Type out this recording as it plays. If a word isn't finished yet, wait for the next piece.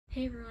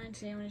Hey everyone,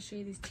 today I want to show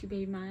you these two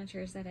baby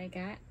monitors that I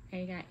got.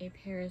 I got a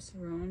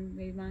RHôNE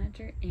baby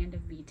monitor and a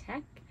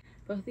VTech.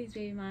 Both of these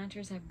baby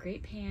monitors have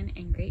great pan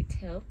and great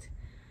tilt,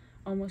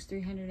 almost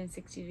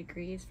 360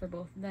 degrees for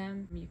both of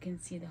them. You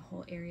can see the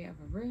whole area of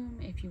a room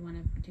if you want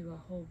to do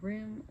a whole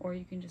room, or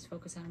you can just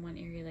focus on one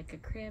area like a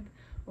crib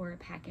or a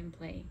pack and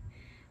play.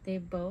 They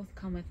both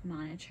come with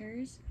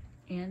monitors,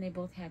 and they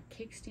both have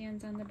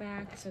kickstands on the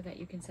back so that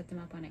you can set them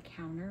up on a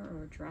counter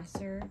or a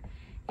dresser.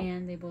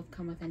 And they both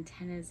come with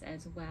antennas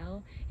as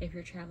well if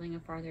you're traveling a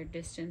farther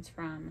distance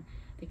from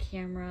the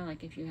camera,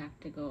 like if you have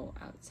to go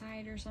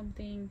outside or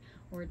something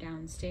or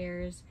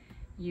downstairs,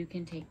 you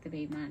can take the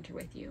baby monitor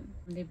with you.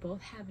 They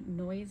both have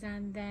noise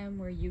on them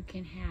where you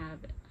can have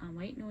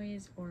white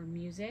noise or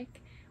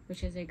music,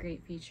 which is a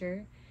great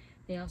feature.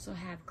 They also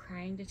have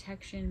crying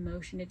detection,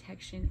 motion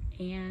detection,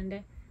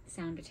 and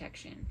sound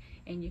detection,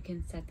 and you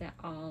can set that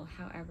all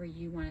however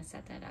you want to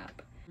set that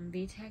up.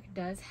 VTech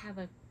does have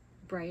a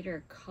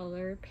brighter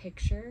color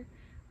picture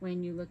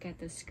when you look at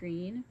the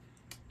screen,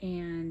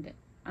 and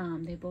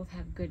they both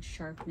have good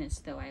sharpness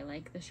though. I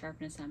like the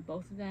sharpness on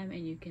both of them,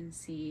 and you can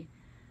see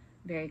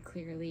very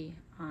clearly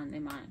on the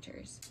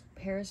monitors.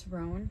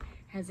 RHôNE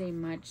has a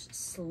much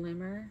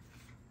slimmer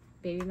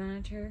baby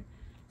monitor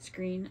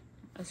screen,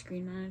 a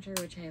screen monitor,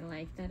 which I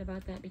like that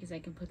about that because I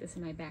can put this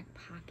in my back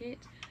pocket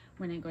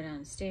when I go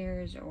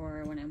downstairs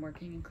or when I'm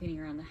working and cleaning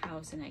around the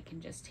house, and I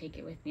can just take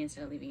it with me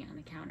instead of leaving it on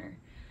the counter.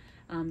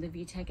 The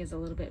VTech is a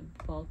little bit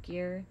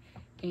bulkier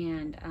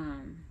and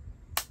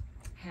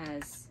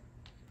has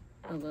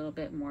a little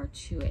bit more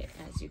to it,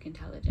 as you can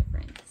tell the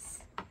difference.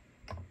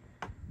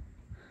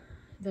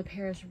 The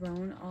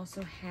RHôNE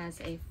also has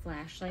a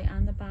flashlight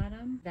on the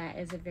bottom. That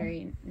is a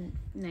very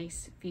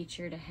nice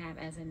feature to have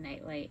as a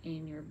nightlight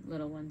in your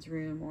little one's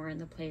room or in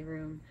the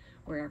playroom,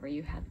 wherever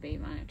you have the baby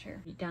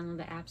monitor. You download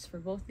the apps for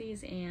both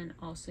these and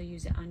also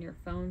use it on your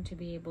phone to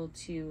be able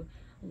to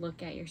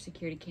look at your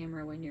security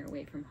camera when you're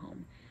away from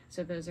home.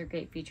 So those are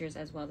great features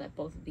as well that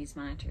both of these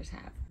monitors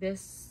have.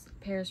 This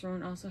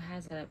RHôNE also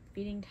has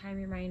feeding time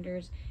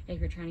reminders if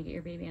you're trying to get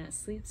your baby on a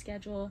sleep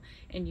schedule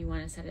and you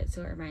want to set it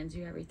so it reminds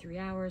you every 3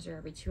 hours or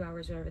every 2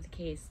 hours, whatever the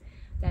case.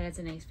 That is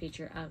a nice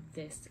feature of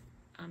this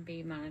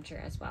baby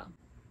monitor as well.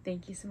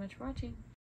 Thank you so much for watching.